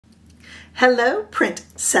Hello,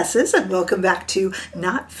 princesses, and welcome back to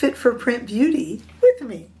Not Fit for Print Beauty with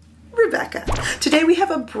me, Rebecca. Today we have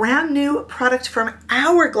a brand new product from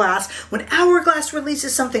Hourglass. When Hourglass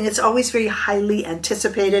releases something, it's always very highly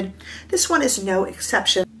anticipated. This one is no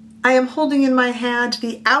exception. I am holding in my hand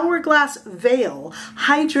the Hourglass Veil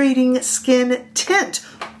Hydrating Skin Tint.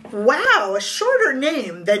 Wow, a shorter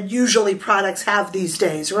name than usually products have these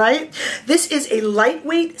days, right? This is a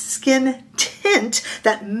lightweight skin tint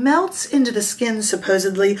that melts into the skin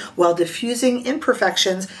supposedly while diffusing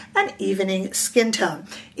imperfections and evening skin tone.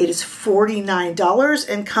 It is $49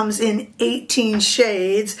 and comes in 18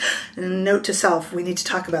 shades. Note to self, we need to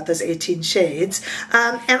talk about those 18 shades.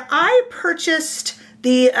 And I purchased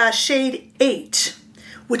the shade 8,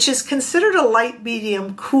 which is considered a light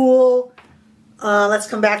medium cool. Let's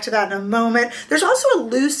come back to that in a moment. There's also a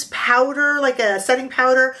loose powder, like a setting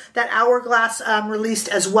powder, that Hourglass released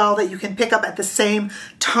as well that you can pick up at the same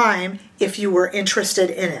time if you were interested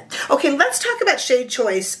in it. Okay, let's talk about shade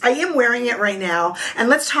choice. I am wearing it right now, and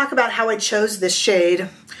let's talk about how I chose this shade.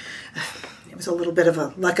 It was a little bit of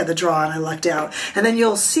a luck of the draw, and I lucked out. And then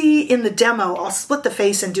you'll see in the demo, I'll split the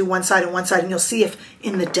face and do one side and one side, and you'll see if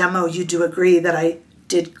in the demo you do agree that I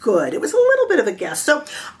did good. It was a little bit of a guess. So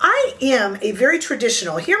I am a very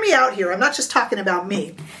traditional, hear me out here, I'm not just talking about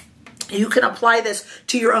me. You can apply this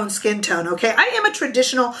to your own skin tone, okay? I am a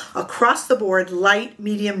traditional, across the board, light,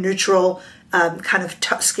 medium, neutral kind of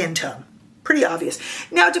skin tone. Pretty obvious.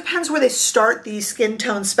 Now it depends where they start the skin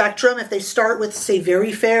tone spectrum. If they start with, say,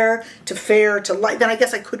 very fair to light, then I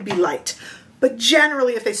guess I could be light. But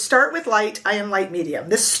generally, if they start with light, I am light medium.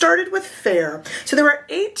 This started with fair. So there are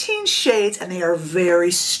 18 shades, and they are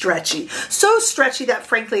very stretchy. So stretchy that,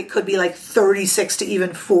 frankly, it could be like 36 to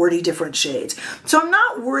even 40 different shades. So I'm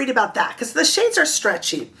not worried about that, because the shades are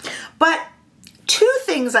stretchy. But two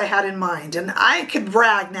things I had in mind, and I can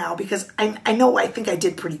brag now because I think I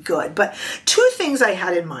did pretty good, but two things I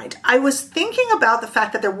had in mind. I was thinking about the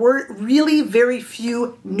fact that there were really very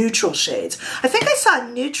few neutral shades. I think I saw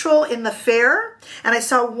neutral in the fair, and I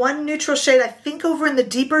saw one neutral shade, I think over in the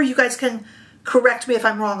deeper. You guys can correct me if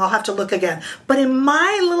I'm wrong, I'll have to look again. But in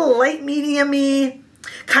my little light medium-y,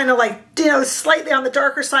 kind of like, you know, slightly on the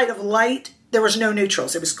darker side of light, there was no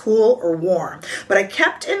neutrals. It was cool or warm. But I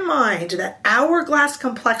kept in mind that Hourglass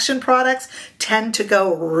complexion products tend to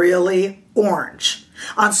go really orange.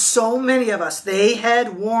 On so many of us, they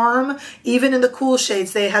had warm. Even in the cool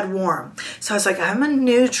shades, they had warm. So I was like, I'm a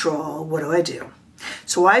neutral. What do I do?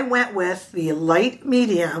 So I went with the light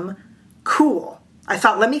medium cool. I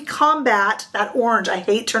thought, let me combat that orange. I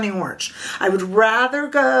hate turning orange. I would rather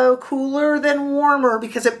go cooler than warmer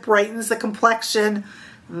because it brightens the complexion.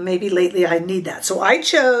 Maybe lately I need that. So I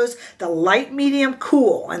chose the light medium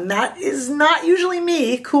cool, and that is not usually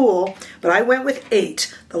me, cool, but I went with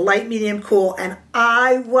 8, the light medium cool, and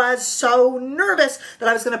I was so nervous that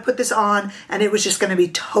I was going to put this on and it was just going to be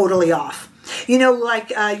totally off. You know,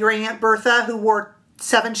 like your Aunt Bertha who wore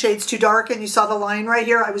 7 shades too dark, and you saw the line right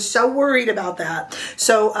here. I was so worried about that.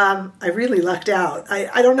 So I really lucked out.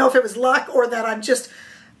 I don't know if it was luck or that I'm just,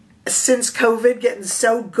 since COVID getting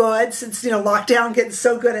so good, since, you know, lockdown getting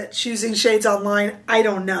so good at choosing shades online, I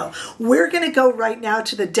don't know. We're going to go right now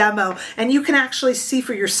to the demo, and you can actually see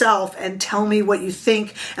for yourself and tell me what you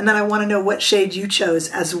think, and then I want to know what shade you chose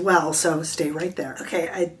as well, so stay right there. Okay,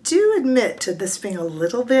 I do admit to this being a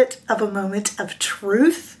little bit of a moment of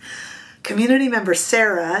truth. Community member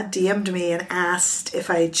Sarah DM'd me and asked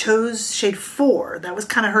if I chose shade 4. That was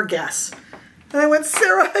kind of her guess. And I went,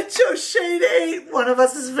 Sarah, I chose shade 8. One of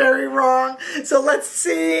us is very wrong. So let's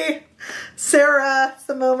see. Sarah, it's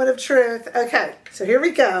the moment of truth. Okay, so here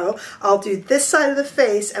we go. I'll do this side of the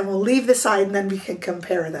face, and we'll leave this side, and then we can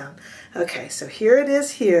compare them. Okay, so here it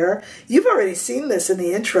is here. You've already seen this in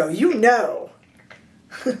the intro. You know.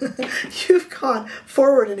 You've gone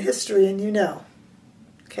forward in history, and you know.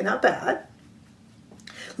 Okay, not bad.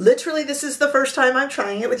 Literally, this is the first time I'm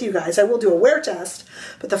trying it with you guys. I will do a wear test,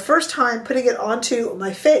 but the first time putting it onto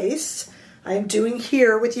my face, I'm doing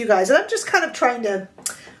here with you guys. And I'm just kind of trying to,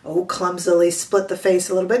 clumsily split the face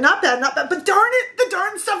a little bit. Not bad, not bad, but darn it, the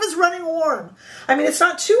darn stuff is running warm. I mean, it's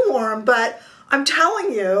not too warm, but I'm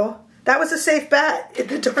telling you, that was a safe bet.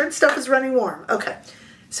 The darn stuff is running warm. Okay.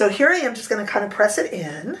 So here I am just going to kind of press it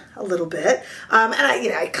in a little bit. And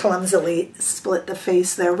I clumsily split the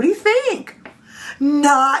face there. What do you think?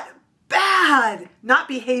 Not bad. Not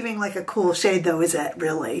behaving like a cool shade though, is it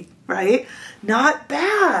really? Right? Not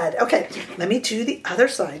bad. Okay, let me do the other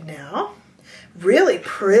side now. Really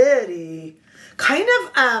pretty. Kind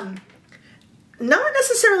of, not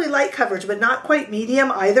necessarily light coverage, but not quite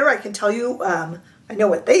medium either. I can tell you, I I know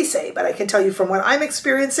what they say, but I can tell you from what I'm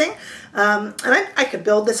experiencing. And I could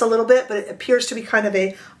build this a little bit, but it appears to be kind of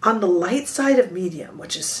on the light side of medium,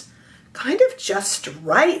 which is kind of just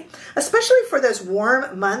right, especially for those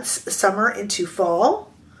warm months, summer into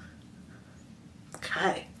fall.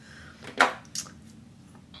 Okay.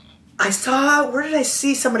 Where did I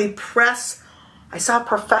see somebody press? I saw a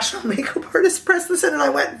professional makeup artist press this in and I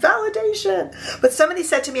went, validation. But somebody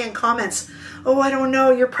said to me in comments, oh, I don't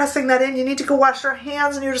know, you're pressing that in. You need to go wash your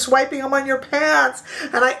hands and you're just wiping them on your pants.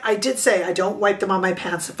 And I did say I don't wipe them on my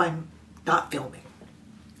pants if I'm not filming.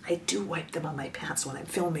 I do wipe them on my pants when I'm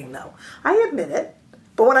filming though. I admit it.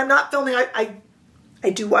 But when I'm not filming, I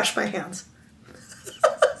do wash my hands.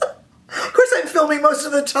 Of course I'm filming most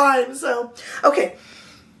of the time, so. Okay.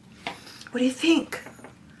 What do you think?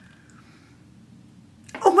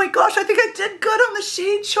 Oh my gosh, I think I did good on the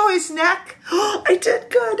shade choice, Neck. I did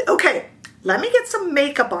good. Okay, let me get some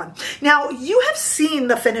makeup on. Now, you have seen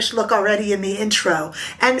the finished look already in the intro,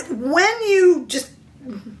 and when you just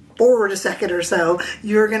forward a second or so,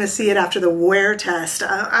 you're gonna see it after the wear test.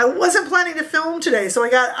 I wasn't planning to film today, so I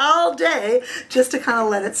got all day just to kind of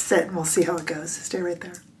let it sit, and we'll see how it goes. Stay right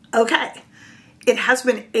there. Okay. It has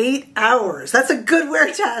been 8 hours. That's a good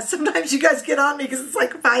wear test. Sometimes you guys get on me because it's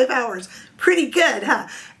like 5 hours. Pretty good, huh?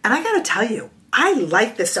 And I gotta tell you, I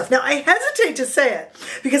like this stuff. Now, I hesitate to say it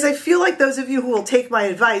because I feel like those of you who will take my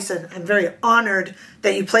advice, and I'm very honored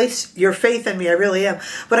that you place your faith in me, I really am,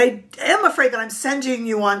 but I am afraid that I'm sending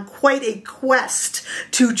you on quite a quest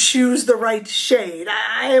to choose the right shade.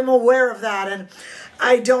 I am aware of that, and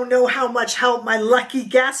I don't know how much help my lucky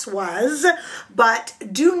guess was, but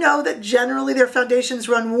do know that generally their foundations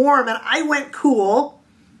run warm, and I went cool.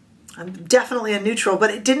 I'm definitely a neutral, but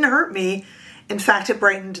it didn't hurt me. In fact, it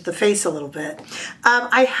brightened the face a little bit.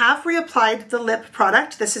 I have reapplied the lip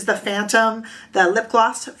product. This is the Phantom, the lip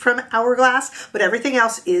gloss from Hourglass, but everything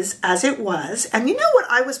else is as it was. And you know what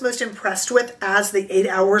I was most impressed with as the 8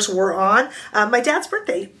 hours were on? My dad's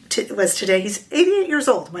birthday was today. He's 88 years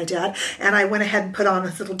old, my dad, and I went ahead and put on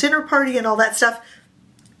a little dinner party and all that stuff.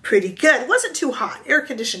 Pretty good. It wasn't too hot,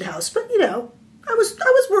 air-conditioned house, but you know, I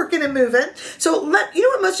was working and moving. So you know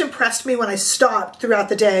what most impressed me when I stopped throughout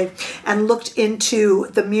the day and looked into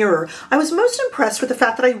the mirror? I was most impressed with the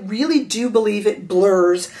fact that I really do believe it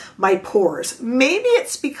blurs my pores. Maybe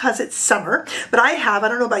it's because it's summer, but I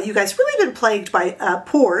don't know about you guys, really been plagued by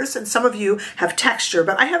pores, and some of you have texture,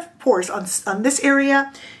 but I have pores on this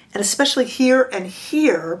area, and especially here and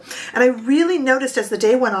here. And I really noticed as the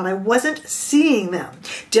day went on, I wasn't seeing them.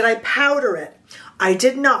 Did I powder it? I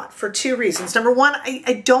did not, for 2 reasons. Number one,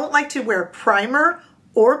 I don't like to wear primer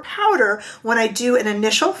or powder when I do an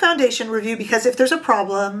initial foundation review, because if there's a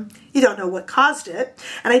problem, you don't know what caused it.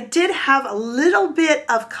 And I did have a little bit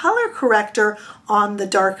of color corrector on the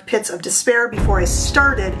dark pits of despair before I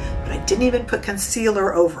started, but I didn't even put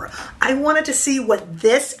concealer over. I wanted to see what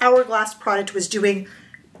this Hourglass product was doing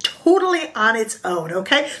totally on its own,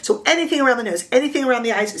 okay? So anything around the nose, anything around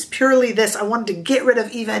the eyes is purely this. I wanted to get rid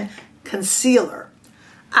of even concealer.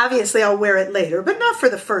 Obviously, I'll wear it later, but not for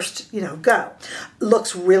the first, go.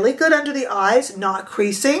 Looks really good under the eyes, not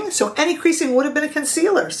creasing. So any creasing would have been a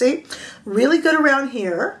concealer, see? Really good around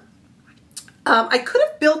here. I could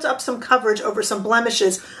have built up some coverage over some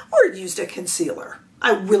blemishes or used a concealer.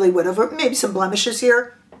 I really would have, or maybe some blemishes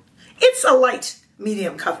here. It's a light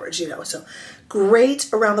medium coverage, so great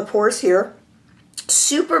around the pores here.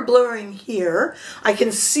 Super blurring here. I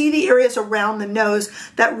can see the areas around the nose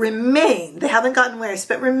that remain, they haven't gotten worse,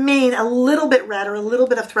 but remain a little bit red or a little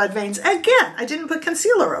bit of thread veins. Again, I didn't put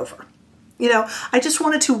concealer over. I just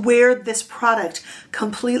wanted to wear this product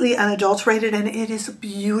completely unadulterated, and it is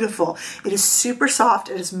beautiful. It is super soft.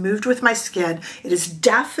 It has moved with my skin. It is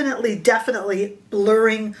definitely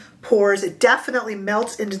blurring pores. It definitely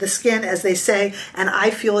melts into the skin, as they say, and I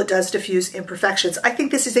feel it does diffuse imperfections. I think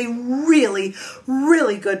this is a really,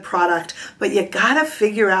 really good product, but you gotta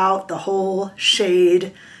figure out the whole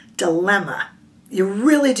shade dilemma. You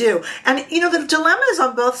really do. And the dilemma is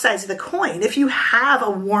on both sides of the coin. If you have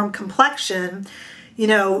a warm complexion,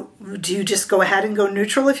 do you just go ahead and go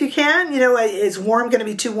neutral if you can? Is warm going to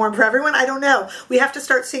be too warm for everyone? I don't know. We have to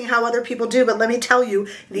start seeing how other people do, but let me tell you,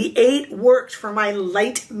 the 8 worked for my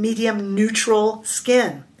light, medium, neutral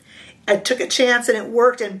skin. I took a chance and it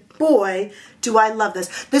worked, and boy, do I love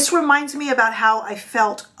this. This reminds me about how I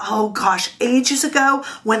felt, oh gosh, ages ago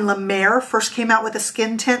when La Mer first came out with a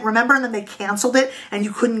skin tint. Remember? And then they canceled it and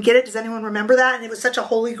you couldn't get it. Does anyone remember that? And it was such a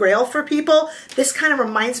holy grail for people. This kind of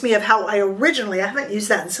reminds me of how I haven't used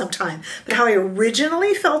that in some time, but how I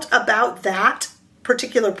originally felt about that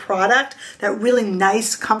particular product, that really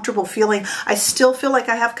nice, comfortable feeling. I still feel like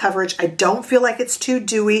I have coverage. I don't feel like it's too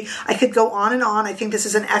dewy. I could go on and on. I think this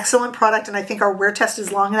is an excellent product, and I think our wear test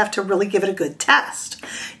is long enough to really give it a good test.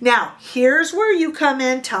 Now, here's where you come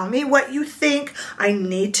in. Tell me what you think. I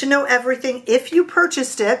need to know everything. If you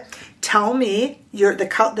purchased it, tell me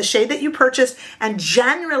the shade that you purchased and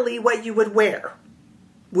generally what you would wear.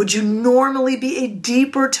 Would you normally be a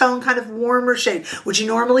deeper tone, kind of warmer shade? Would you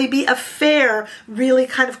normally be a fair, really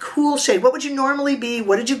kind of cool shade? What would you normally be?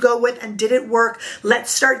 What did you go with and did it work? Let's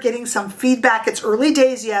start getting some feedback. It's early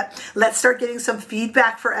days yet. Let's start getting some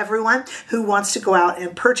feedback for everyone who wants to go out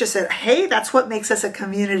and purchase it. Hey, that's what makes us a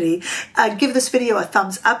community. Give this video a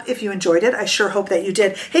thumbs up if you enjoyed it. I sure hope that you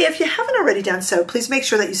did. Hey, if you haven't already done so, please make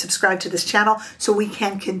sure that you subscribe to this channel so we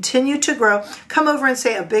can continue to grow. Come over and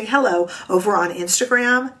say a big hello over on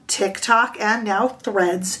Instagram, TikTok, and now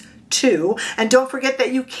Threads too. And don't forget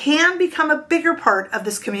that you can become a bigger part of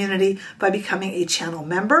this community by becoming a channel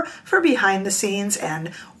member for behind the scenes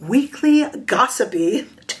and weekly gossipy,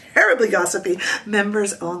 terribly gossipy,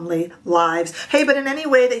 members only lives. Hey, but in any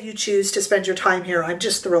way that you choose to spend your time here, I'm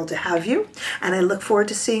just thrilled to have you. And I look forward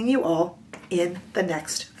to seeing you all in the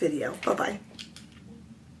next video. Bye-bye.